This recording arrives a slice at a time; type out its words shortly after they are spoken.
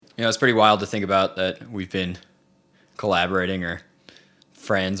It's pretty wild to think about that we've been collaborating or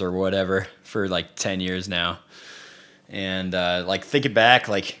friends or whatever for like 10 years now. And like thinking back,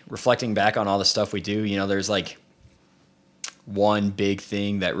 like reflecting back on all the stuff we do, there's like one big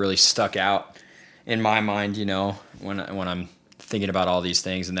thing that really stuck out in my mind, when I'm thinking about all these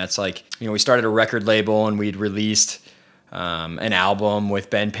things. And that's like, we started a record label and we'd released an album with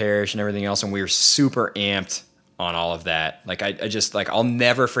Ben Parrish and everything else. And we were super amped on all of that. Like I just like, I'll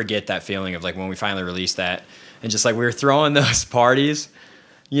never forget that feeling of like when we finally released that and just like we were throwing those parties,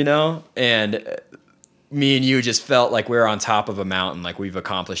 and me and you just felt like we were on top of a mountain, like we've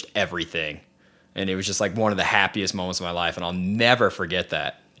accomplished everything. And it was just like one of the happiest moments of my life. And I'll never forget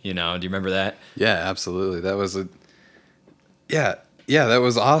that. Do you remember that? Yeah, absolutely. That was that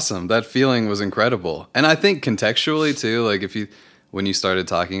was awesome. That feeling was incredible. And I think contextually too, like when you started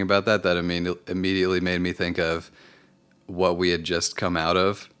talking about that immediately made me think of what we had just come out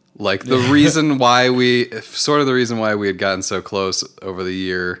of. Like the reason why we had gotten so close over the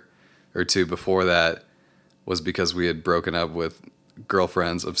year or two before that was because we had broken up with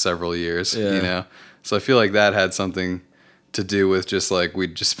girlfriends of several years, So I feel like that had something to do with just like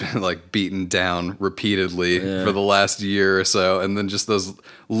we'd just been like beaten down repeatedly for the last year or so, and then just those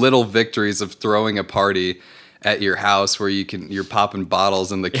little victories of throwing a party at your house where you're popping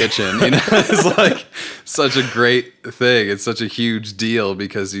bottles in the kitchen, it's like such a great thing. It's such a huge deal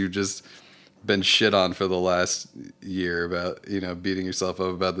because you've just been shit on for the last year about, beating yourself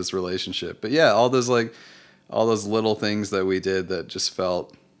up about this relationship. But yeah, all those little things that we did that just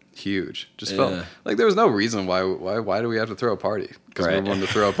felt huge. Just felt like there was no reason why do we have to throw a party? Because we wanted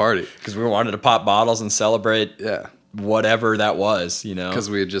to throw a party. Because we wanted to pop bottles and celebrate whatever that was, Because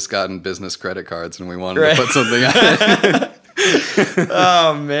we had just gotten business credit cards and we wanted to put something on it.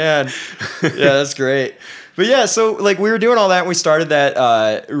 Oh, man. Yeah, that's great. But yeah, so like we were doing all that and we started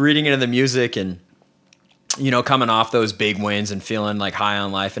that reading into the music and, coming off those big wins and feeling like high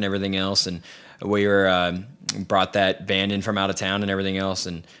on life and everything else. And we were brought that band in from out of town and everything else.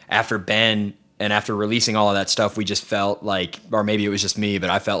 And after Ben and after releasing all of that stuff, we just felt like, or maybe it was just me,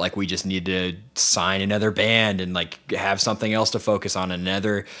 but I felt like we just needed to sign another band and like have something else to focus on,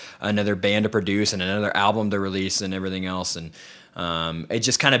 another band to produce and another album to release and everything else. And it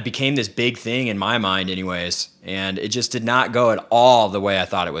just kind of became this big thing in my mind anyways. And it just did not go at all the way I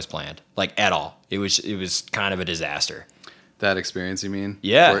thought it was planned, like at all. It was kind of a disaster. That experience, you mean?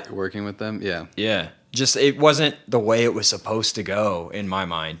 Yeah. Working with them? Yeah. Yeah. Just, it wasn't the way it was supposed to go in my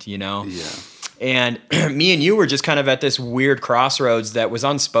mind, Yeah. And me and you were just kind of at this weird crossroads that was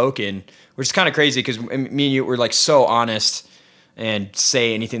unspoken, which is kind of crazy because me and you were like so honest and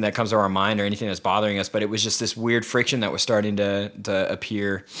say anything that comes to our mind or anything that's bothering us. But it was just this weird friction that was starting to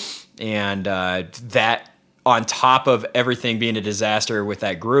appear. And that on top of everything being a disaster with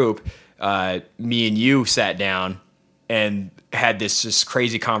that group, me and you sat down and had this just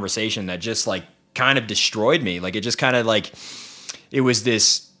crazy conversation that just like kind of destroyed me. Like it just kind of like, it was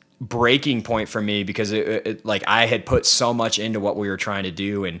this breaking point for me because it like I had put so much into what we were trying to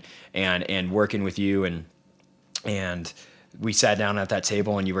do and working with you and we sat down at that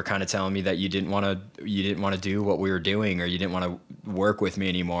table and you were kind of telling me that you didn't want to do what we were doing or you didn't want to work with me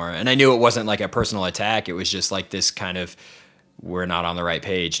anymore. And I knew it wasn't like a personal attack. It was just like this kind of we're not on the right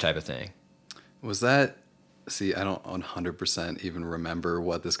page type of thing. Was that See, I don't 100% even remember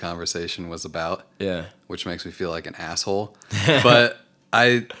what this conversation was about. Yeah. Which makes me feel like an asshole. But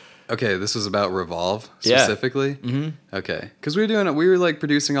this was about Revolve specifically? Yeah. Mm-hmm. Okay. Because we were like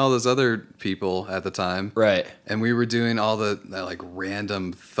producing all those other people at the time. Right. And we were doing all that like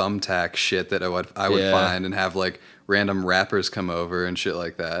random thumbtack shit that I would find and have like random rappers come over and shit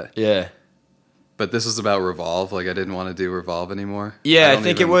like that. Yeah. But this was about Revolve. Like I didn't want to do Revolve anymore. Yeah, I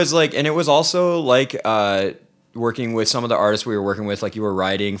think it was like, and it was also like working with some of the artists we were working with, like you were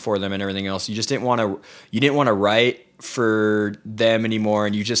writing for them and everything else. You just didn't want to write for them anymore,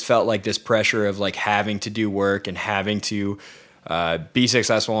 and you just felt like this pressure of like having to do work and having to be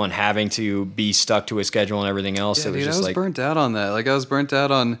successful and having to be stuck to a schedule and everything else. Yeah, it was just I was like burnt out on that. Like I was burnt out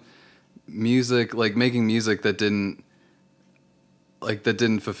on music, like making music that didn't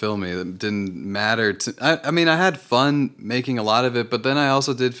fulfill me, that didn't matter to. I mean, I had fun making a lot of it, but then I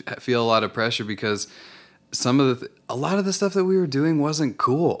also did feel a lot of pressure because a lot of the stuff that we were doing wasn't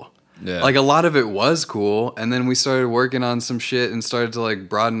cool. Yeah. Like a lot of it was cool, and then we started working on some shit and started to like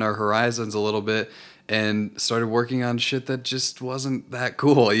broaden our horizons a little bit and started working on shit that just wasn't that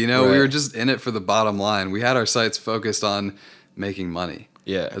cool. Right. We were just in it for the bottom line. We had our sights focused on making money.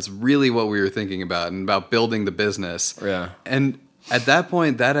 Yeah. That's really what we were thinking about and about building the business. Yeah. And at that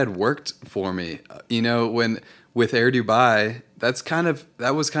point, that had worked for me. When with Air Dubai,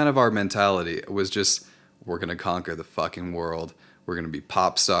 that was kind of our mentality. It was just, we're going to conquer the fucking world. We're going to be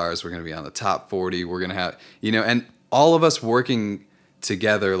pop stars. We're going to be on the top 40. We're going to have, and all of us working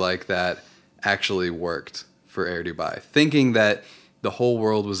together like that actually worked for Air Dubai, thinking that the whole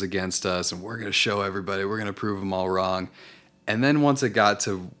world was against us and we're going to show everybody, we're going to prove them all wrong. And then once it got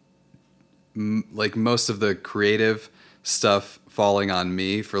to like most of the creative stuff falling on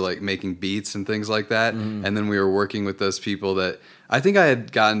me for like making beats and things like that. And then we were working with those people that I think I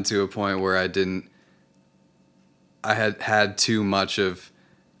had gotten to a point where I had too much of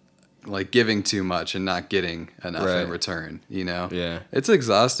like giving too much and not getting enough in return, Yeah. It's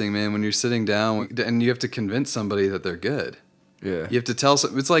exhausting, man, when you're sitting down and you have to convince somebody that they're good. Yeah. You have to tell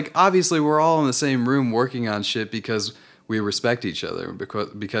it's like, obviously we're all in the same room working on shit because we respect each other,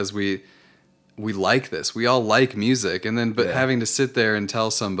 because we like this. We all like music. And then, having to sit there and tell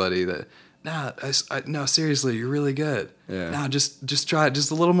somebody that, no, seriously, you're really good. Yeah. No, just try it.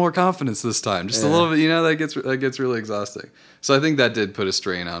 Just a little more confidence this time. Just a little bit, that gets really exhausting. So I think that did put a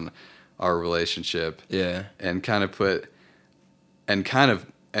strain on our relationship. Yeah. And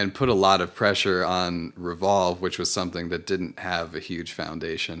put a lot of pressure on Revolve, which was something that didn't have a huge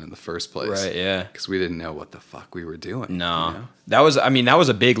foundation in the first place. Right, yeah. Because we didn't know what the fuck we were doing. No. That was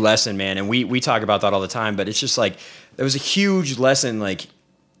a big lesson, man. And we talk about that all the time, but it's just like, that was a huge lesson. Like,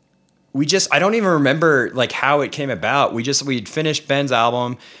 I don't even remember like how it came about. We'd finished Ben's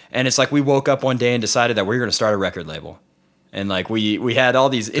album, and it's like we woke up one day and decided that we were going to start a record label. And like we had all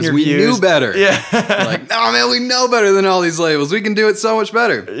these interviews. We knew better. Yeah. Like, no, man, we know better than all these labels. We can do it so much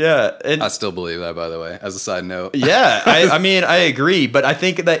better. Yeah. And I still believe that, by the way, as a side note. Yeah. I mean, I agree. But I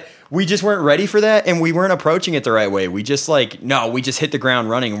think that we just weren't ready for that, and we weren't approaching it the right way. We just we just hit the ground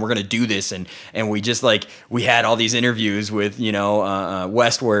running, and we're going to do this. And we just we had all these interviews with,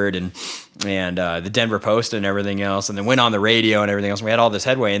 Westward and the Denver Post and everything else, and then went on the radio and everything else. And we had all this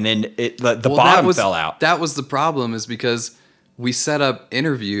headway, and then the bottom fell out. That was the problem, is because we set up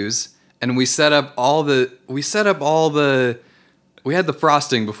interviews and we had the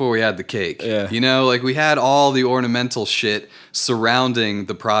frosting before we had the cake. Yeah. We had all the ornamental shit surrounding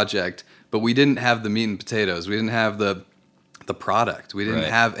the project, but we didn't have the meat and potatoes. We didn't have the product. We didn't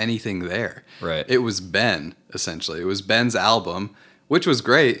have anything there. Right. It was Ben, essentially. It was Ben's album, which was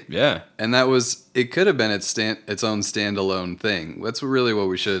great. Yeah. And it could have been its own standalone thing. That's really what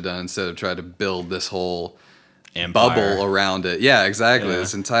we should have done, instead of try to build this whole Empire. bubble around it. Yeah, exactly. Yeah.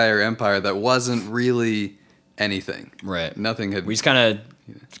 This entire empire that wasn't really anything. Right. Nothing had. We just kind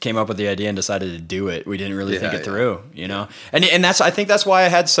of came up with the idea and decided to do it. We didn't really think it through, And I think that's why I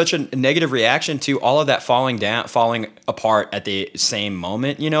had such a negative reaction to all of that falling apart at the same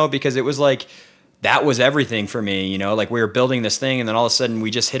moment, because it was like, that was everything for me, like we were building this thing, and then all of a sudden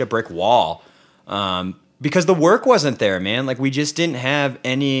we just hit a brick wall. Because the work wasn't there, man. Like, we just didn't have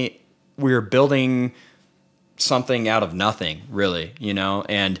we were building something out of nothing, really,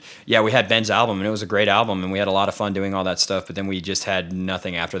 and we had Ben's album, and it was a great album, and we had a lot of fun doing all that stuff, but then we just had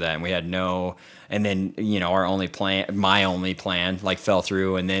nothing after that, and we had and then my only plan fell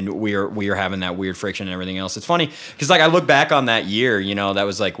through, and then we were having that weird friction and everything else. It's funny because I look back on that year, that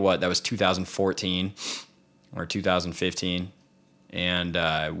was that was 2014 or 2015,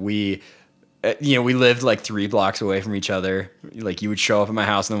 and we lived 3 blocks away from each other. You would show up at my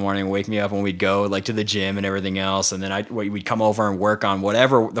house in the morning and wake me up, and we'd go to the gym and everything else. And then we'd come over and work on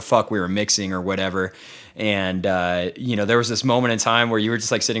whatever the fuck we were mixing or whatever. And, there was this moment in time where you were just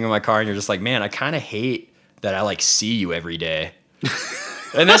sitting in my car, and you're just like, man, I kind of hate that I see you every day.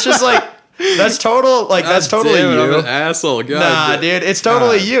 And that's just that's total, that's totally damn it, you. I'm an asshole. God, nah, dude, it's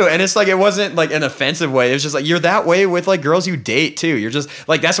totally you. And it's it wasn't an offensive way. It was just you're that way with girls you date too. You're just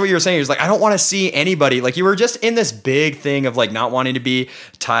that's what you were saying. You're just I don't want to see anybody. You were just in this big thing of not wanting to be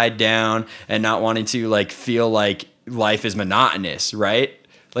tied down and not wanting to feel like life is monotonous, right?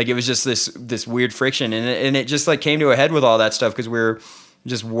 It was just this weird friction, and it just came to a head with all that stuff because we're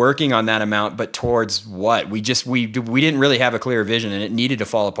just working on that amount, but towards what? We didn't really have a clear vision, and it needed to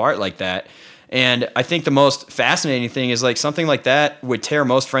fall apart like that. And I think the most fascinating thing is something like that would tear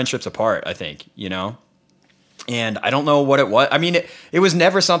most friendships apart, I think, And I don't know what it was. I mean, it was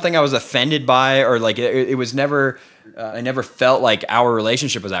never something I was offended by, or it was never. I never felt like our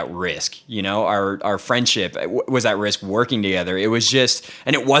relationship was at risk. Our friendship was at risk working together. It was just,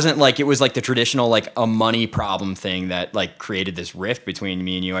 and it wasn't it was the traditional a money problem thing that created this rift between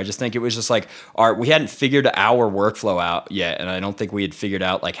me and you. I just think it was just we hadn't figured our workflow out yet, and I don't think we had figured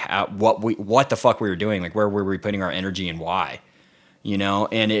out what the fuck we were doing, where were we putting our energy and why,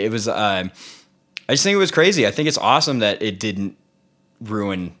 And it was. I just think it was crazy. I think it's awesome that it didn't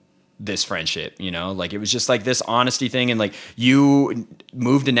ruin this friendship, you know, like it was just like this honesty thing. And like you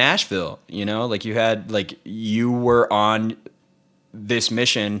moved to Nashville, you know, like you were on this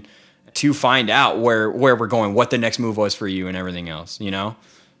mission to find out where we're going, what the next move was for you and everything else, you know?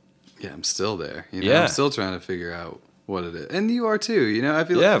 Yeah, I'm still there. You know, Yeah. I'm still trying to figure out what it is. And you are too, you know, I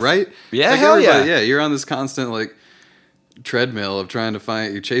feel Yeah. like, right? Yeah, like hell yeah. Yeah, you're on this constant like treadmill of trying to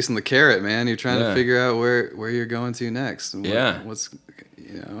find, you're chasing the carrot, man. You're trying to figure out where you're going to next. And what's,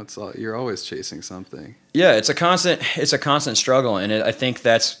 you know, it's all, you're always chasing something. Yeah, it's a constant struggle. And I think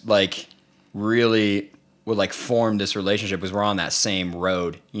that's like really what like formed this relationship, was we're on that same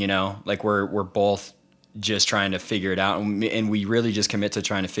road, you know, like we're both just trying to figure it out. And we really just commit to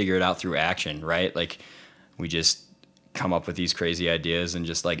trying to figure it out through action, right? Like we just come up with these crazy ideas and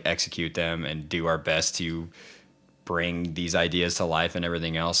just like execute them and do our best to bring these ideas to life and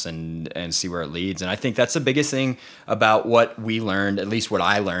everything else, and see where it leads. And I think that's the biggest thing about what we learned, at least what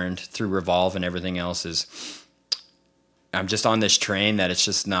I learned through Revolve and everything else, is I'm just on this train that it's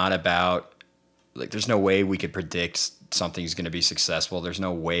just not about, like, there's no way we could predict something's going to be successful. There's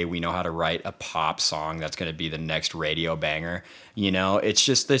no way we know how to write a pop song that's going to be the next radio banger. You know, it's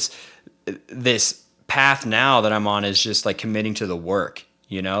just this path now that I'm on is just like committing to the work,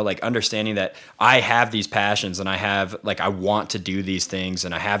 you know, like understanding that I have these passions and I want to do these things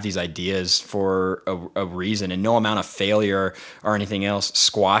and I have these ideas for a reason, and no amount of failure or anything else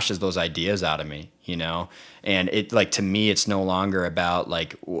squashes those ideas out of me, you know? And it, like, to me, it's no longer about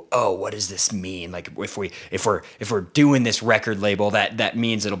like, oh, what does this mean? Like if we're doing this record label, that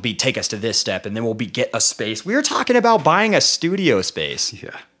means it'll take us to this step, and then we'll get a space. We were talking about buying a studio space.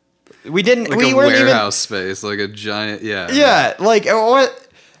 Yeah. We didn't. Like we a weren't warehouse space, like a giant. Yeah. Yeah, like what?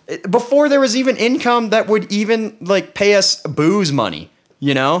 Before there was even income that would even like pay us booze money,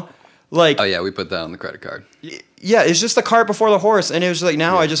 you know, like. Oh yeah, we put that on the credit card. Yeah, it's just the cart before the horse, and it was like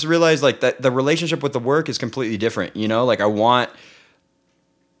now I just realized like that the relationship with the work is completely different, you know. Like I want,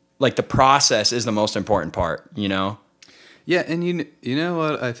 like the process is the most important part, you know. Yeah, and you know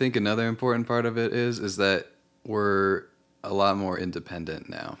what I think another important part of it is that we're a lot more independent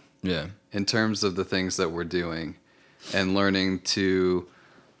now. Yeah. In terms of the things that we're doing, and learning to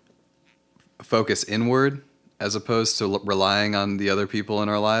focus inward as opposed to relying on the other people in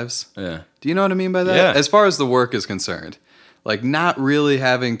our lives. Yeah. Do you know what I mean by that? Yeah. As far as the work is concerned, like not really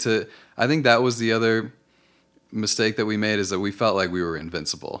having to, I think that was the other mistake that we made, is that we felt like we were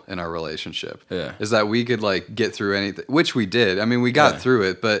invincible in our relationship. Yeah. Is that we could like get through anything, which we did. I mean, we got through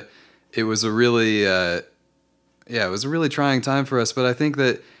it, but it was a really, it was a really trying time for us. But I think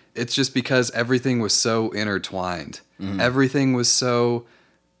that it's just because everything was so intertwined. Mm-hmm. Everything was so,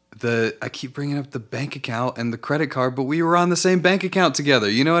 I keep bringing up the bank account and the credit card, but we were on the same bank account together.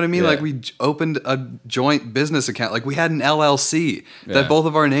 You know what I mean? Yeah. Like we opened a joint business account. Like we had an LLC that both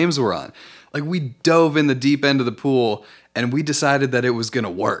of our names were on. Like we dove in the deep end of the pool and we decided that it was going to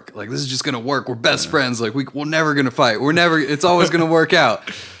work. Like this is just going to work. We're best friends. Like we're never going to fight. It's always going to work out.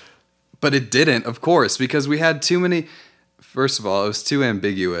 But it didn't, of course, because we had too many. First of all, it was too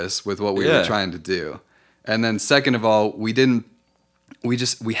ambiguous with what we were trying to do. And then second of all, we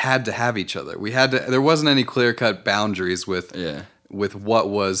had to have each other. There wasn't any clear-cut boundaries with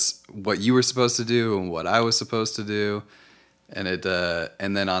what you were supposed to do and what I was supposed to do. And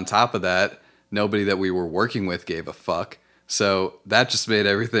and then on top of that, nobody that we were working with gave a fuck. So that just made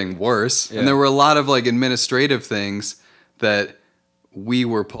everything worse. Yeah. And there were a lot of like administrative things that we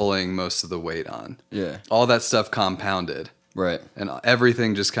were pulling most of the weight on. Yeah. All that stuff compounded. Right. And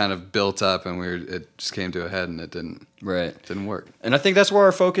everything just kind of built up, and it just came to a head, and it didn't work. And I think that's where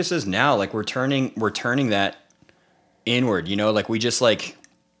our focus is now. Like we're turning that inward, you know, like we just like,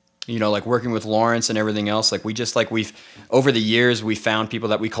 you know, like working with Lawrence and everything else. Like we just like over the years, we found people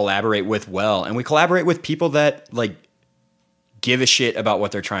that we collaborate with well, and we collaborate with people that like give a shit about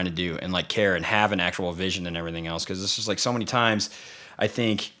what they're trying to do and like care and have an actual vision and everything else. Cause it's just like so many times I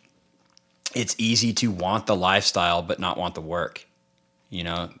think it's easy to want the lifestyle, but not want the work, you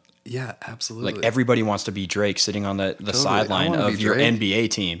know? Yeah, absolutely. Like everybody wants to be Drake sitting on the sideline of your NBA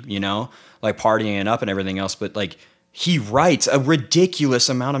team, you know, like partying it up and everything else. But like he writes a ridiculous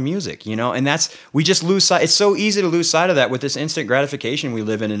amount of music, you know, and we just lose sight. It's so easy to lose sight of that with this instant gratification we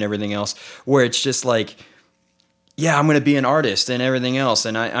live in and everything else, where it's just like, yeah, I'm going to be an artist and everything else.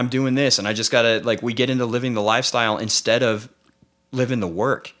 And I'm doing this. And I just got to like, we get into living the lifestyle instead of living the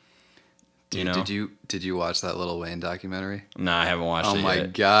work. Dude, you know? Did you watch that Lil Wayne documentary? No, I haven't watched it yet. Oh my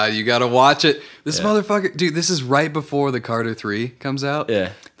God, you got to watch it. This motherfucker, dude, this is right before the Carter 3 comes out.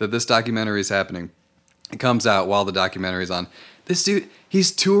 Yeah. That this documentary is happening. It comes out while the documentary is on. This dude,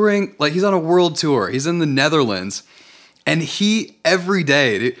 he's touring, like he's on a world tour. He's in the Netherlands, And he, every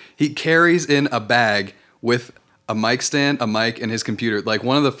day, dude, he carries in a bag with a mic stand, a mic, and his computer. Like,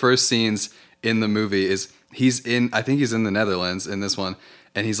 one of the first scenes in the movie is I think he's in the Netherlands in this one,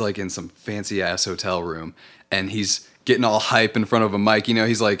 and he's like in some fancy ass hotel room, and he's getting all hype in front of a mic. You know,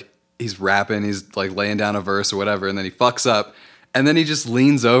 he's rapping, he's like laying down a verse or whatever, and then he fucks up, and then he just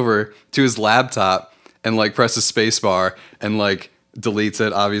leans over to his laptop and like presses spacebar and like deletes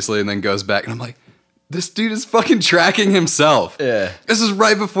it, obviously, and then goes back. And I'm like, this dude is fucking tracking himself. Yeah. This is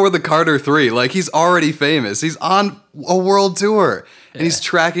right before the Carter 3. Like, he's already famous. He's on a world tour. And he's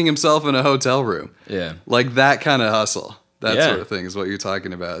tracking himself in a hotel room. Yeah. Like, that kind of hustle. That sort of thing is what you're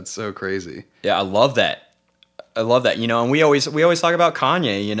talking about. It's so crazy. Yeah, I love that. I love that. You know, and we always talk about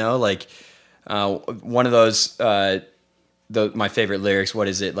Kanye, you know, like one of those my favorite lyrics, what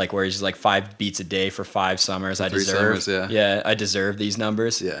is it? Like, where he's like 5 beats a day for 5 summers. I deserve. Summers, yeah, I deserve these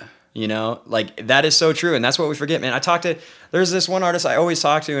numbers. Yeah. You know, like, that is so true. And that's what we forget, man. There's this one artist I always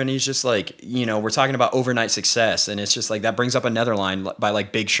talk to, and he's just like, you know, we're talking about overnight success. And it's just like, that brings up another line by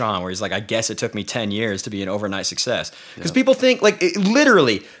like Big Sean, where he's like, I guess it took me 10 years to be an overnight success. Because people think, like,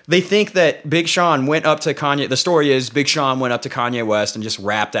 literally, they think that Big Sean went up to Kanye. The story is Big Sean went up to Kanye West and just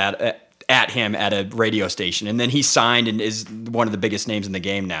rapped at him at a radio station. And then he signed and is one of the biggest names in the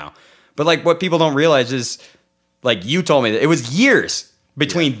game now. But like, what people don't realize is, like, you told me that it was years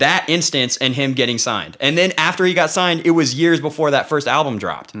between that instance and him getting signed. And then after he got signed, it was years before that first album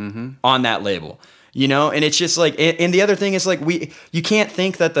dropped on that label. You know, and it's just like, and the other thing is, like, you can't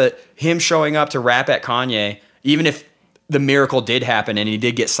think that him showing up to rap at Kanye, even if the miracle did happen and he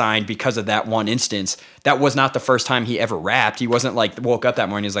did get signed because of that one instance, that was not the first time he ever rapped. He wasn't like, woke up that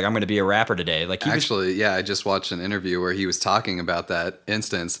morning, he's like, I'm going to be a rapper today. Like, I just watched an interview where he was talking about that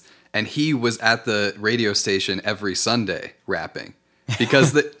instance, and he was at the radio station every Sunday rapping.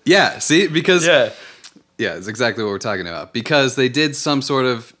 Because it's exactly what we're talking about. Because they did some sort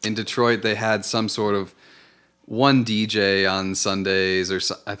of, in Detroit, they had some sort of one DJ on Sundays,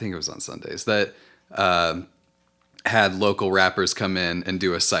 I think it was on Sundays, that had local rappers come in and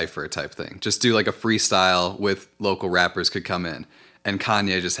do a cypher type thing. Just do like a freestyle with local rappers could come in. And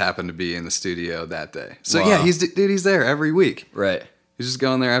Kanye just happened to be in the studio that day. So he's there every week. Right. He's just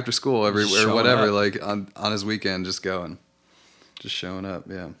going there after school or whatever, like on his weekend, just going. Just showing up,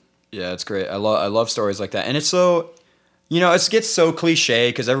 yeah. Yeah, it's great. I love stories like that. And it's so, you know, it gets so cliche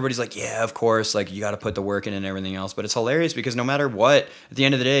because everybody's like, yeah, of course, like, you got to put the work in and everything else. But it's hilarious because no matter what, at the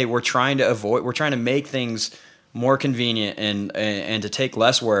end of the day, we're trying to make things more convenient and to take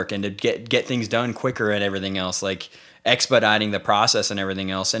less work and to get things done quicker and everything else, like expediting the process and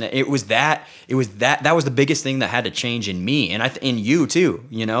everything else. And that was the biggest thing that had to change in me and in you too,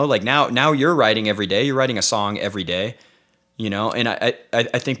 you know, like now you're writing every day, you're writing a song every day. You know, and I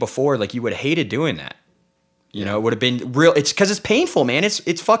think before, like, you would have hated doing that. You know, it would have been real. It's because it's painful, man.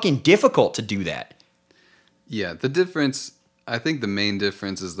 It's fucking difficult to do that. Yeah, I think the main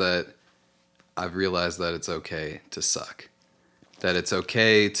difference is that I've realized that it's okay to suck. That it's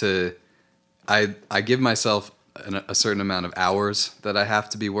okay to, I give myself a certain amount of hours that I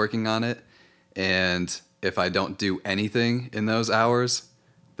have to be working on it. And if I don't do anything in those hours,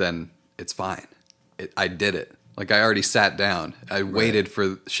 then it's fine. I did it. Like, I already sat down. I waited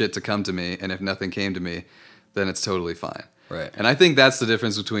for shit to come to me, and if nothing came to me, then it's totally fine. Right. And I think that's the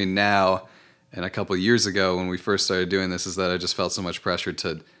difference between now and a couple of years ago when we first started doing this, is that I just felt so much pressure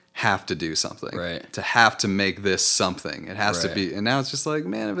to have to do something. Right. To have to make this something. It has to be. And now it's just like,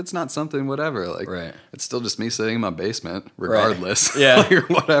 man, if it's not something, whatever. Like, it's still just me sitting in my basement, regardless. Right. Yeah. Like,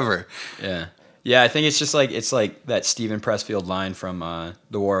 whatever. Yeah. Yeah, I think it's just like, it's like that Steven Pressfield line from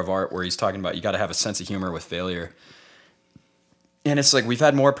The War of Art, where he's talking about you got to have a sense of humor with failure. And it's like, we've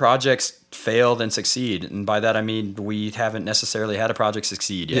had more projects fail than succeed. And by that, I mean, we haven't necessarily had a project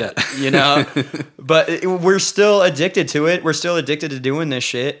succeed yet, you know, but we're still addicted to it. We're still addicted to doing this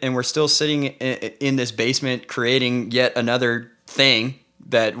shit. And we're still sitting in this basement creating yet another thing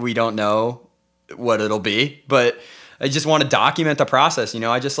that we don't know what it'll be. But I just want to document the process. You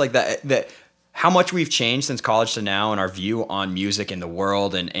know, I just like that how much we've changed since college to now, and our view on music and the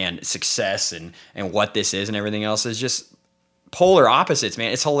world and success and what this is and everything else is just polar opposites,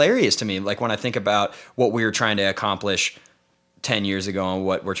 man. It's hilarious to me. Like, when I think about what we were trying to accomplish 10 years ago and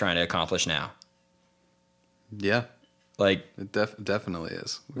what we're trying to accomplish now. Yeah. Like, it definitely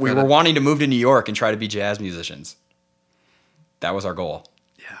is. We were wanting to move to New York and try to be jazz musicians. That was our goal.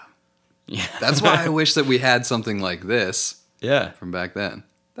 Yeah. That's why I wish that we had something like this. Yeah. From back then.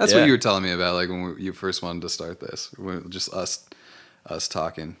 That's what you were telling me about, like, when you first wanted to start this. Just us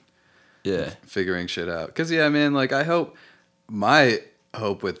talking. Yeah. Figuring shit out. Because, yeah, man, like, my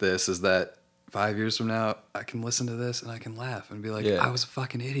hope with this is that 5 years from now, I can listen to this and I can laugh and be like, Yeah. I was a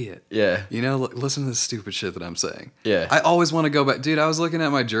fucking idiot. Yeah. You know, listen to this stupid shit that I'm saying. Yeah. I always want to go back. Dude, I was looking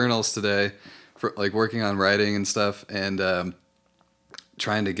at my journals today for like working on writing and stuff and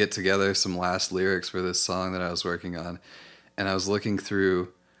trying to get together some last lyrics for this song that I was working on. And I was looking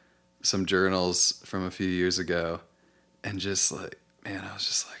through some journals from a few years ago and just like, man, I was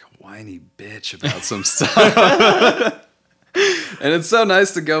just like a whiny bitch about some stuff. And it's so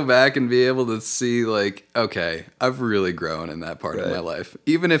nice to go back and be able to see like, okay, I've really grown in that part of my life.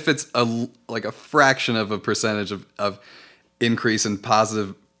 Even if it's a fraction of a percentage of increase in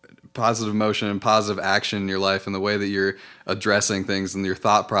positive emotion and positive action in your life and the way that you're addressing things and your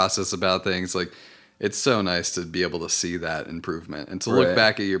thought process about things. Like, it's so nice to be able to see that improvement and to look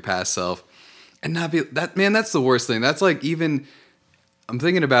back at your past self and not be that, man, that's the worst thing. That's like, even I'm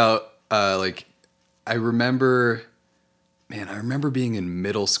thinking about, I remember being in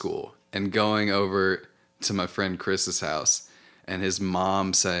middle school and going over to my friend Chris's house and his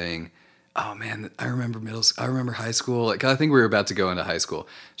mom saying, oh man, I remember high school. Like, I think we were about to go into high school.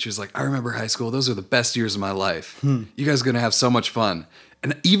 She was like, I remember high school. Those are the best years of my life. You guys are going to have so much fun.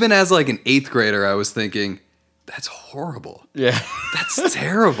 And even as like an 8th grader, I was thinking, that's horrible. Yeah. That's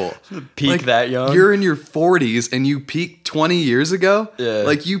terrible. Peak like, that young. You're in your 40s and you peaked 20 years ago. Yeah.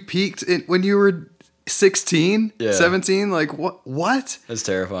 Like, you peaked when you were 16, 17. Like, what? That's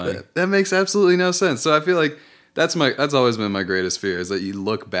terrifying. That makes absolutely no sense. So I feel like that's always been my greatest fear, is that you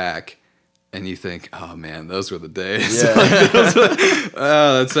look back and you think, oh man, those were the days. Yeah.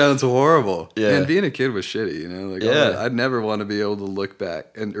 Oh, that sounds horrible. Yeah. And being a kid was shitty, you know? Like, I'd never want to be able to look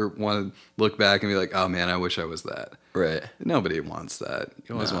back and be like, oh man, I wish I was that. Right. Nobody wants that.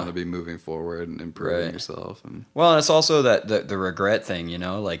 You always want to be moving forward and improving yourself. And well, and it's also that the regret thing, you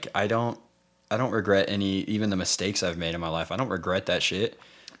know? Like, I don't regret even the mistakes I've made in my life. I don't regret that shit.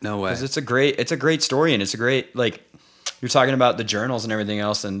 No way. Because it's a great story, and it's a great, like, you're talking about the journals and everything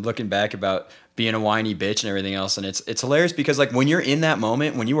else and looking back about being a whiny bitch and everything else. And it's hilarious because, like, when you're in that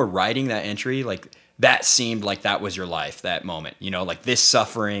moment, when you were writing that entry, like, that seemed like that was your life, that moment, you know, like this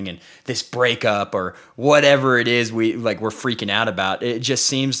suffering and this breakup or whatever it is we're freaking out about. It just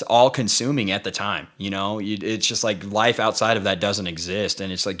seems all consuming at the time, you know. It's just like life outside of that doesn't exist.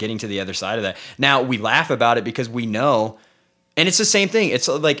 And it's like getting to the other side of that. Now we laugh about it because we know, and it's the same thing. It's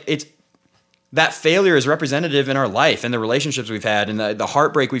like, that failure is representative in our life and the relationships we've had and the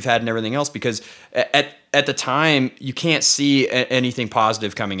heartbreak we've had and everything else, because at the time you can't see anything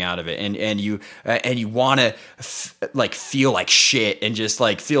positive coming out of it. And you want to feel like shit and just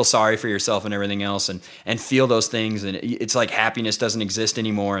like feel sorry for yourself and everything else and feel those things. And it's like happiness doesn't exist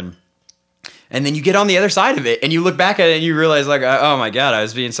anymore. And then you get on the other side of it and you look back at it and you realize like, oh my God, I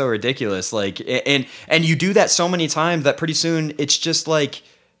was being so ridiculous. Like, and you do that so many times that pretty soon it's just like,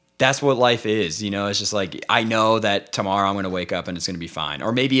 that's what life is, you know. It's just like, I know that tomorrow I'm going to wake up and it's going to be fine.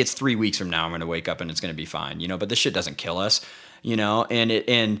 Or maybe it's 3 weeks from now I'm going to wake up and it's going to be fine, you know. But this shit doesn't kill us, you know.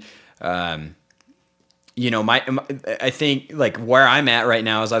 You know, I think like where I'm at right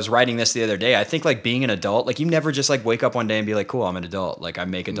now is I was writing this the other day. I think like being an adult, like you never just like wake up one day and be like, cool, I'm an adult. Like I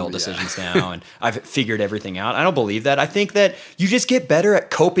make adult decisions now and I've figured everything out. I don't believe that. I think that you just get better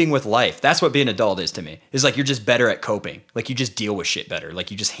at coping with life. That's what being an adult is to me. Is like you're just better at coping. Like you just deal with shit better. Like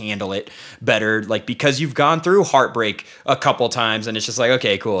you just handle it better. Like because you've gone through heartbreak a couple times and it's just like,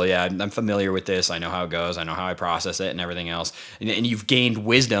 okay, cool. Yeah, I'm familiar with this. I know how it goes. I know how I process it and everything else. And you've gained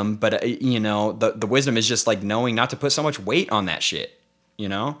wisdom, but you know, the wisdom is just like knowing not to put so much weight on that shit, you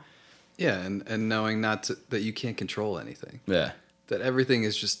know? Yeah, and knowing that you can't control anything. Yeah. That everything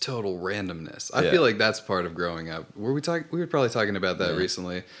is just total randomness. I feel like that's part of growing up. We were probably talking about that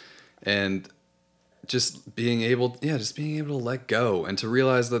recently. And just being able to let go and to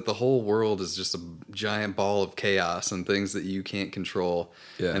realize that the whole world is just a giant ball of chaos and things that you can't control.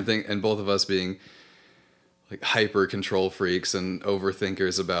 Yeah. And both of us being like hyper control freaks and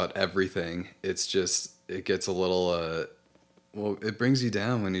overthinkers about everything. It gets a little, it brings you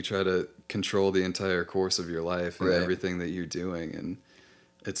down when you try to control the entire course of your life and everything that you're doing. And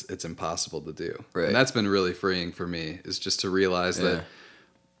it's impossible to do. Right. And that's been really freeing for me, is just to realize that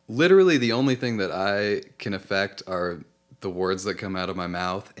literally the only thing that I can affect are the words that come out of my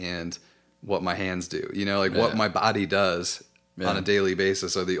mouth and what my hands do. You know, like what my body does on a daily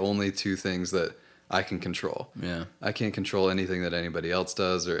basis are the only two things that I can control. Yeah. I can't control anything that anybody else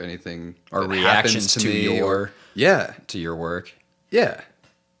does or anything or that reactions to me your to your work. Yeah.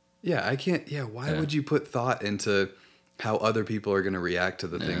 Yeah, I can't. Yeah, why would you put thought into how other people are going to react to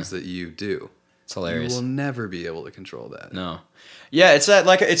the things that you do? It's hilarious. You will never be able to control that. No. Yeah, it's that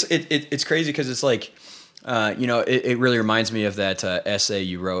like it's crazy because it's like you know, it really reminds me of that essay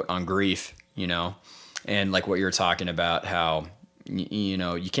you wrote on grief. you know? And like what you were talking about, how, you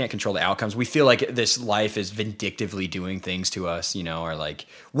know, you can't control the outcomes. We feel like this life is vindictively doing things to us, you know, or like,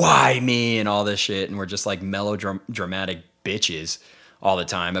 why me and all this shit. And we're just like melodramatic bitches all the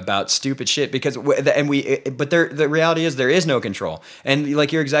time about stupid shit because, the reality is there is no control. And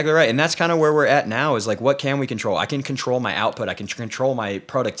like, you're exactly right. And that's kind of where we're at now is like, what can we control? I can control my output. I can control my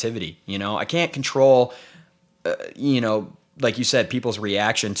productivity. You know, I can't control, you know, like you said, people's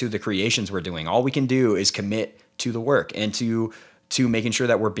reaction to the creations we're doing. All we can do is commit to the work and to making sure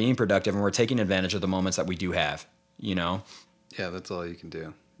that we're being productive and we're taking advantage of the moments that we do have, you know? Yeah, that's all you can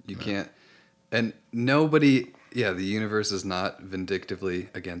do. You can't, and nobody, the universe is not vindictively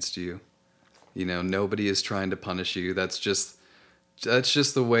against you. You know, nobody is trying to punish you. That's just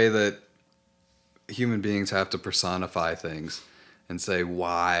the way that human beings have to personify things and say,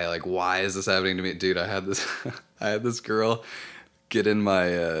 why is this happening to me? Dude, I had this girl get in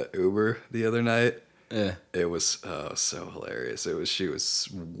my Uber the other night. Yeah. It was so hilarious. She was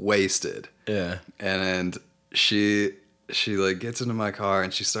wasted. Yeah. And she like gets into my car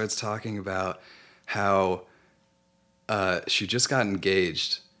and she starts talking about how she just got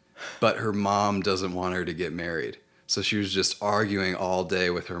engaged, but her mom doesn't want her to get married. So she was just arguing all day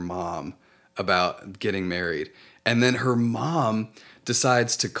with her mom about getting married. And then her mom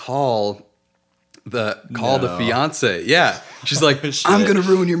decides to call the fiance. Yeah. She's like, I'm going to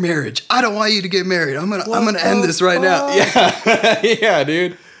ruin your marriage. I don't want you to get married. I'm going to end this right now. Yeah. Yeah,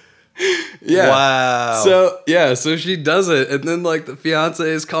 dude. Yeah. Wow. So she does it. And then like the fiance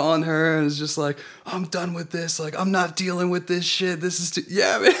is calling her and is just like, I'm done with this. Like, I'm not dealing with this shit. This is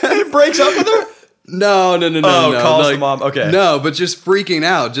yeah, man. It breaks up with her? No. Oh, calls the mom. Okay. No, but just freaking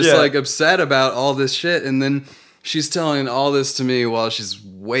out, just like upset about all this shit. And then she's telling all this to me while she's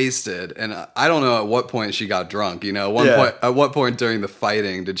wasted, and I don't know at what point she got drunk. You know, at what point during the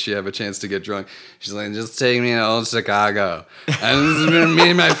fighting did she have a chance to get drunk? She's like, "Just take me to old Chicago. And me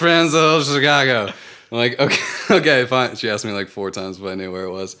and my friends to old Chicago." I'm like, okay, fine. She asked me like 4 times if I knew where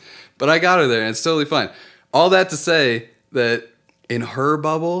it was, but I got her there, and it's totally fine. All that to say that in her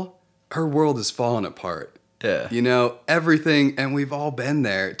bubble, her world is falling apart. Yeah, you know, everything, and we've all been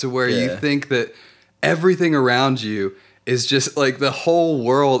there to where you think that everything around you is just like the whole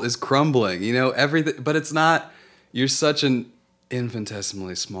world is crumbling, you know, everything, but it's not. You're such an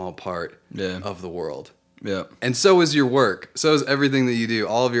infinitesimally small part of the world. Yeah. And so is your work. So is everything that you do,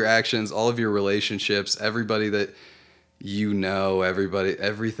 all of your actions, all of your relationships, everybody that you know,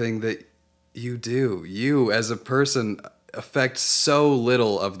 everything that you do. You as a person affect so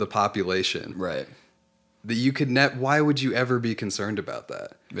little of the population. Right. That you could why would you ever be concerned about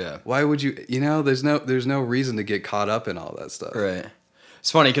that? Yeah. Why would you, you know, there's no reason to get caught up in all that stuff. Right. It's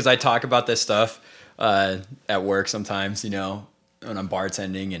funny because I talk about this stuff at work sometimes, you know, when I'm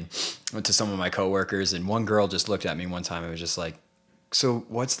bartending and went to some of my coworkers, and one girl just looked at me one time and was just like, so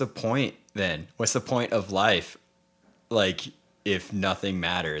what's the point then? What's the point of life? Like, if nothing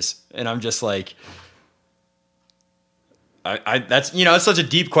matters? And I'm just like, that's, you know, it's such a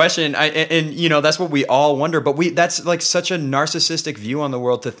deep question. And you know, that's what we all wonder, but that's like such a narcissistic view on the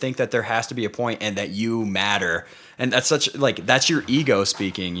world to think that there has to be a point and that you matter. And that's that's your ego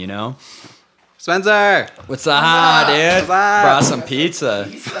speaking, you know? Spencer! What's up, dude? Brought some pizza.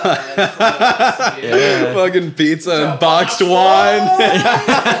 Yeah. Fucking pizza and boxed wine.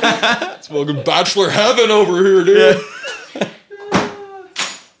 It's fucking bachelor heaven over here, dude. Yeah.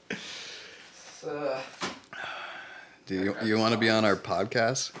 Do you want to be on our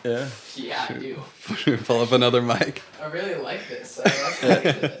podcast? Yeah. Yeah, I do. Pull up another mic. I really like this. I like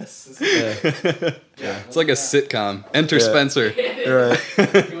looking at this. Yeah. It's like a sitcom. Enter Spencer. Right.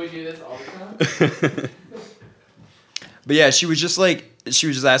 Can we do this all the time? But yeah, she was just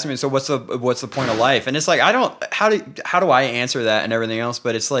asking me, so what's the point of life? And it's like, how do I answer that and everything else?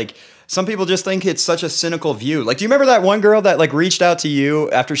 But it's like, some people just think it's such a cynical view. Like, do you remember that one girl that like reached out to you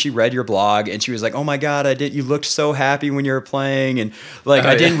after she read your blog and she was like, "Oh my God, you looked so happy when you were playing, and like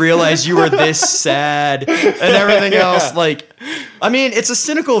I didn't realize you were this sad and everything else." Like, I mean, it's a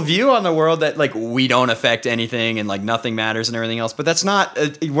cynical view on the world that like we don't affect anything and like nothing matters and everything else. But that's not.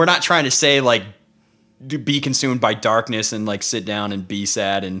 We're not trying to say like be consumed by darkness and like sit down and be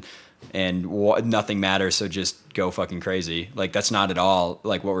sad and nothing matters, so just go fucking crazy. Like, that's not at all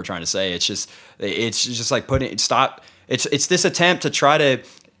like what we're trying to say. It's just like it's this attempt to try to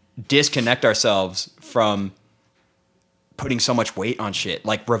disconnect ourselves from putting so much weight on shit.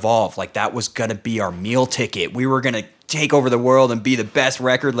 Like Revolve, like that was gonna be our meal ticket. We were gonna take over the world and be the best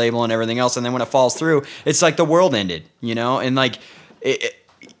record label and everything else, and then when it falls through, it's like the world ended, you know? And like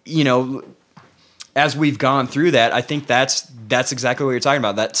you know, as we've gone through that, I think that's exactly what you're talking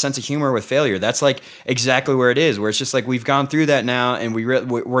about. That sense of humor with failure. That's like exactly where it is. Where it's just like we've gone through that now, and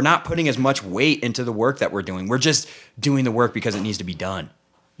we're not putting as much weight into the work that we're doing. We're just doing the work because it needs to be done.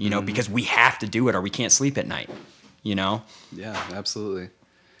 You know, because we have to do it or we can't sleep at night. You know. Yeah, absolutely.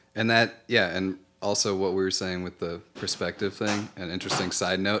 And and also what we were saying with the perspective thing. An interesting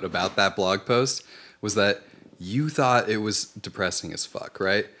side note about that blog post was that you thought it was depressing as fuck,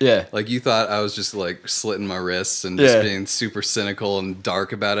 right? Yeah. Like you thought I was just like slitting my wrists and just being super cynical and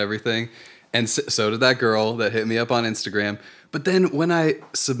dark about everything. And so did that girl that hit me up on Instagram. But then when I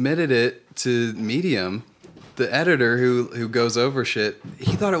submitted it to Medium, the editor who goes over shit,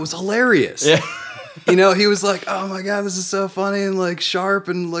 he thought it was hilarious. Yeah. You know, he was like, "Oh my God, this is so funny and like sharp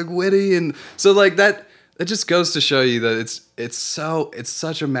and like witty." And so like that just goes to show you that it's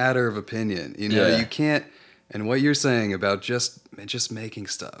such a matter of opinion. You know, you can't. And what you're saying about just making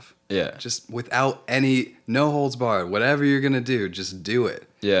stuff. Yeah. Just without no holds barred. Whatever you're gonna do, just do it.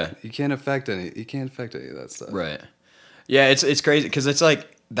 Yeah. You can't affect any of that stuff. Right. Yeah, it's crazy because it's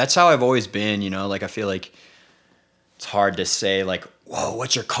like that's how I've always been, you know, like I feel like it's hard to say like, whoa,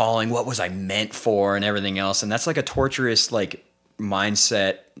 what's your calling? What was I meant for and everything else? And that's like a torturous like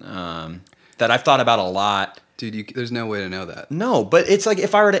mindset that I've thought about a lot. Dude, there's no way to know that. No, but it's like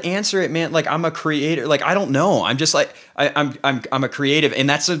if I were to answer it, man, like I'm a creator. Like I don't know. I'm just like I'm a creative, and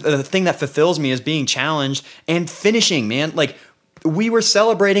that's the thing that fulfills me is being challenged and finishing, man. Like we were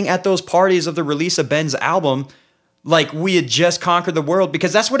celebrating at those parties of the release of Ben's album, like we had just conquered the world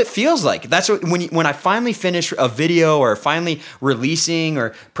because that's what it feels like. That's what when I finally finish a video or finally releasing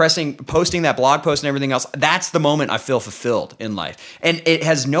or posting that blog post and everything else, that's the moment I feel fulfilled in life. And it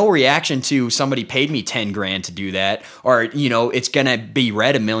has no reaction to somebody paid me 10 grand to do that, or you know, it's gonna be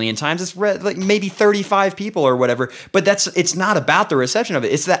read a million times. It's read like maybe 35 people or whatever. But it's not about the reception of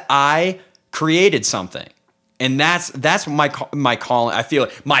it. It's that I created something. And that's my calling. I feel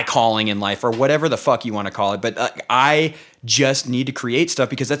my calling in life, or whatever the fuck you want to call it. But I just need to create stuff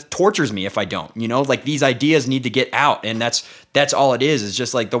because that tortures me if I don't. You know, like these ideas need to get out, and that's all it is. It's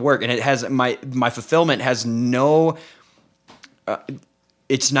just like the work, and it has my fulfillment has no.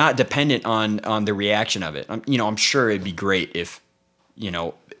 It's not dependent on the reaction of it. I'm sure it'd be great if, you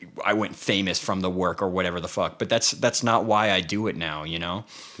know, I went famous from the work or whatever the fuck. But that's not why I do it now. You know.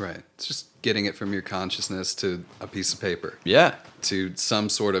 Right. It's just getting it from your consciousness to a piece of paper. Yeah. To some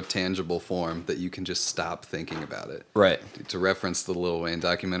sort of tangible form that you can just stop thinking about it. Right. To reference the Lil Wayne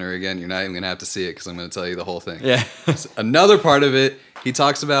documentary again, you're not even going to have to see it because I'm going to tell you the whole thing. Yeah. Another part of it, he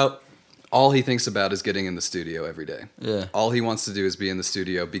talks about all he thinks about is getting in the studio every day. Yeah. All he wants to do is be in the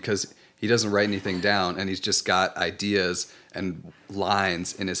studio because he doesn't write anything down and he's just got ideas and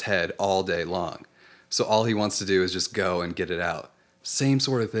lines in his head all day long. So all he wants to do is just go and get it out. Same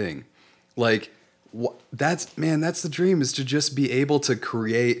sort of thing. Like, that's the dream, is to just be able to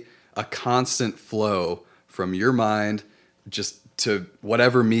create a constant flow from your mind just to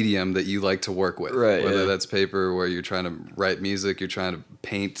whatever medium that you like to work with. Right, Whether that's paper, where you're trying to write music, you're trying to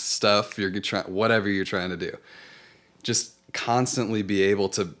paint stuff, whatever you're trying to do. Just constantly be able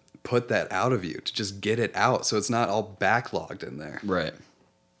to put that out of you, to just get it out so it's not all backlogged in there. Right.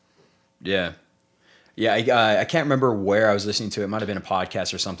 Yeah. Yeah, I can't remember where I was listening to. It might have been a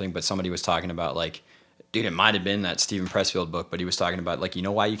podcast or something, but somebody was talking about like, dude, it might have been that Stephen Pressfield book, but he was talking about like, you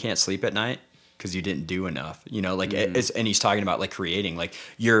know why you can't sleep at night? Because you didn't do enough. You know, like, and he's talking about like creating, like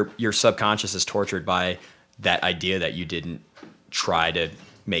your subconscious is tortured by that idea that you didn't try to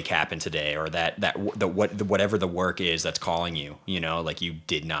make happen today, or whatever the work is that's calling you. You know, like you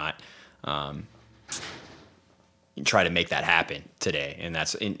did not. Try to make that happen today, and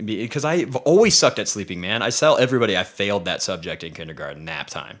that's because I've always sucked at sleeping, man. I tell everybody I failed that subject in kindergarten, nap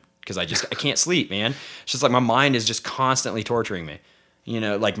time, because I can't sleep, man. It's just like my mind is just constantly torturing me. You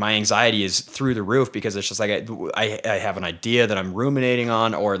know, like my anxiety is through the roof because it's just like I have an idea that I'm ruminating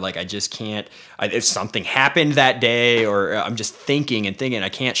on, or like I just can't. If something happened that day, or I'm just thinking, I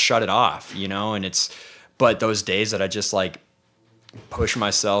can't shut it off. You know, but those days that I just like push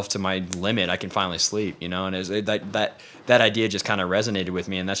myself to my limit, I can finally sleep, you know, and that idea just kind of resonated with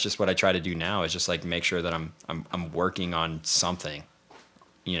me, and that's just what I try to do now, is just like make sure that I'm working on something,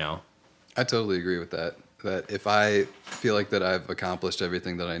 you know. I totally agree with that. That if I feel like that I've accomplished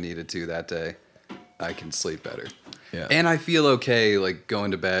everything that I needed to that day, I can sleep better. Yeah. And I feel okay like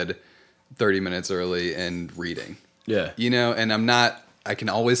going to bed 30 minutes early and reading. Yeah. You know, and I can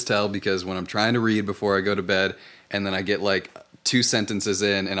always tell, because when I'm trying to read before I go to bed and then I get like 2 sentences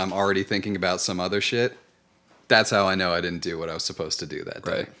in and I'm already thinking about some other shit, that's how I know I didn't do what I was supposed to do that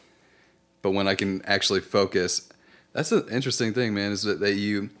day. Right. But when I can actually focus, that's an interesting thing, man, is that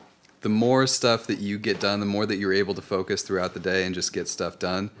the more stuff that you get done, the more that you're able to focus throughout the day and just get stuff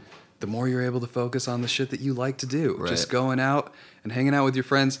done, the more you're able to focus on the shit that you like to do. Right. Just going out and hanging out with your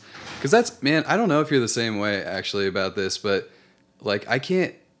friends. Because that's, man, I don't know if you're the same way actually about this, but like I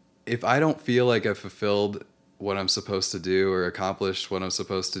can't, if I don't feel like I've fulfilled what I'm supposed to do or accomplished what I'm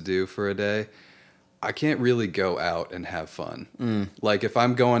supposed to do for a day, I can't really go out and have fun. Like if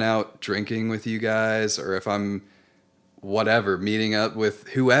I'm going out drinking with you guys, or if I'm whatever, meeting up with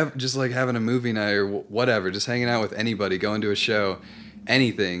whoever, just like having a movie night or whatever, just hanging out with anybody, going to a show,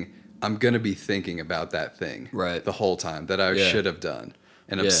 anything, I'm going to be thinking about that thing Right. the whole time that I should have done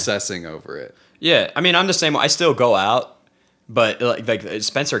and obsessing over it. Yeah, I mean, I'm the same. I still go out, but like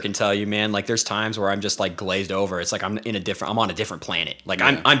Spencer can tell you, man. Like, there's times where I'm just like glazed over. It's like I'm on a different planet. Like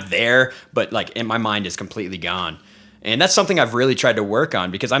I'm there, but like my mind is completely gone. And that's something I've really tried to work on,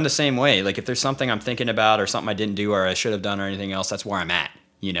 because I'm the same way. Like if there's something I'm thinking about or something I didn't do or I should have done or anything else, that's where I'm at.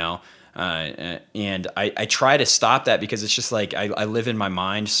 You know. And I try to stop that, because it's just like I live in my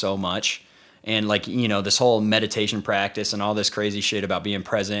mind so much. And like, you know, this whole meditation practice and all this crazy shit about being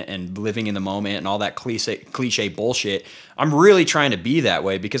present and living in the moment and all that cliche bullshit, I'm really trying to be that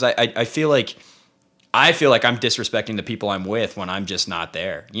way, because I feel like I'm disrespecting the people I'm with when I'm just not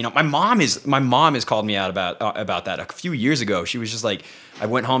there. You know, my mom has called me out about that a few years ago. She was just like, I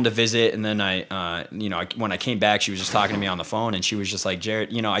went home to visit, and then when I came back, she was just talking to me on the phone, and she was just like,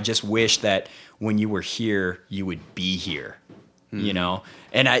 Jared, you know, I just wish that when you were here, you would be here. You know,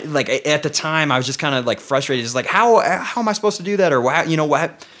 and I like at the time I was just kind of like frustrated. It's like, how am I supposed to do that, or what? You know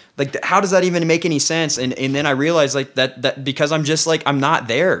what? Like, how does that even make any sense? And then I realized like that because I'm just like, I'm not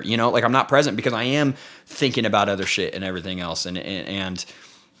there. You know, like I'm not present because I am thinking about other shit and everything else, and it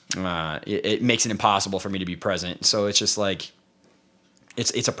makes it impossible for me to be present. So it's just like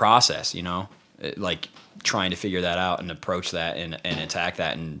it's a process. You know, like trying to figure that out and approach that and attack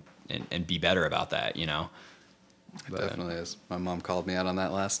that and be better about that. You know. It definitely is. My mom called me out on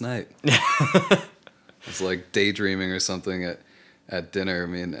that last night. I was like daydreaming or something at dinner.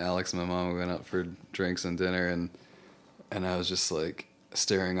 Me and Alex and my mom went out for drinks and dinner, and I was just like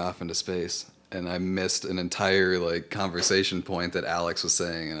staring off into space, and I missed an entire like conversation point that Alex was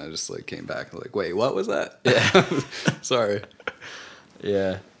saying, and I just like came back like, wait, what was that? Yeah. Sorry.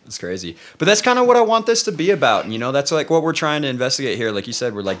 Yeah. It's crazy. But that's kind of what I want this to be about. You know, that's like what we're trying to investigate here. Like you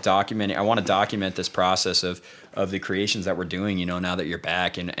said, we're like documenting. I want to document this process of the creations that we're doing, you know, now that you're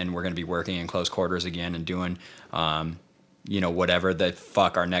back and we're going to be working in close quarters again and doing, you know, whatever the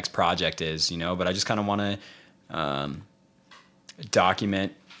fuck our next project is, you know. But I just kind of want to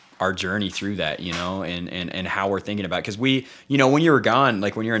document our journey through that, you know, and how we're thinking about it. Because we, you know, when you were gone,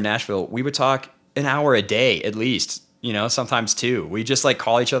 like when you were in Nashville, we would talk an hour a day at least. You know, sometimes two. We just like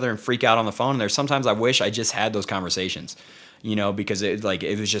call each other and freak out on the phone. And there's sometimes I wish I just had those conversations, you know, because it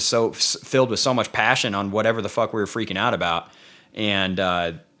was just so filled with so much passion on whatever the fuck we were freaking out about. And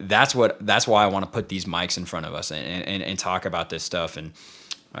that's why I want to put these mics in front of us and talk about this stuff. And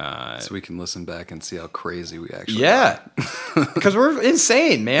so we can listen back and see how crazy we actually are. Because we're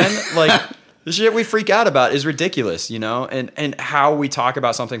insane, man. Like the shit we freak out about is ridiculous, you know, and how we talk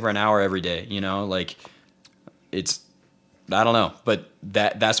about something for an hour every day, you know, like I don't know, but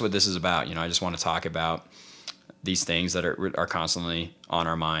that's what this is about. You know, I just want to talk about these things that are constantly on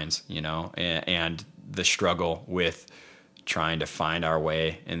our minds, you know, and the struggle with trying to find our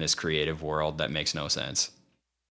way in this creative world that makes no sense.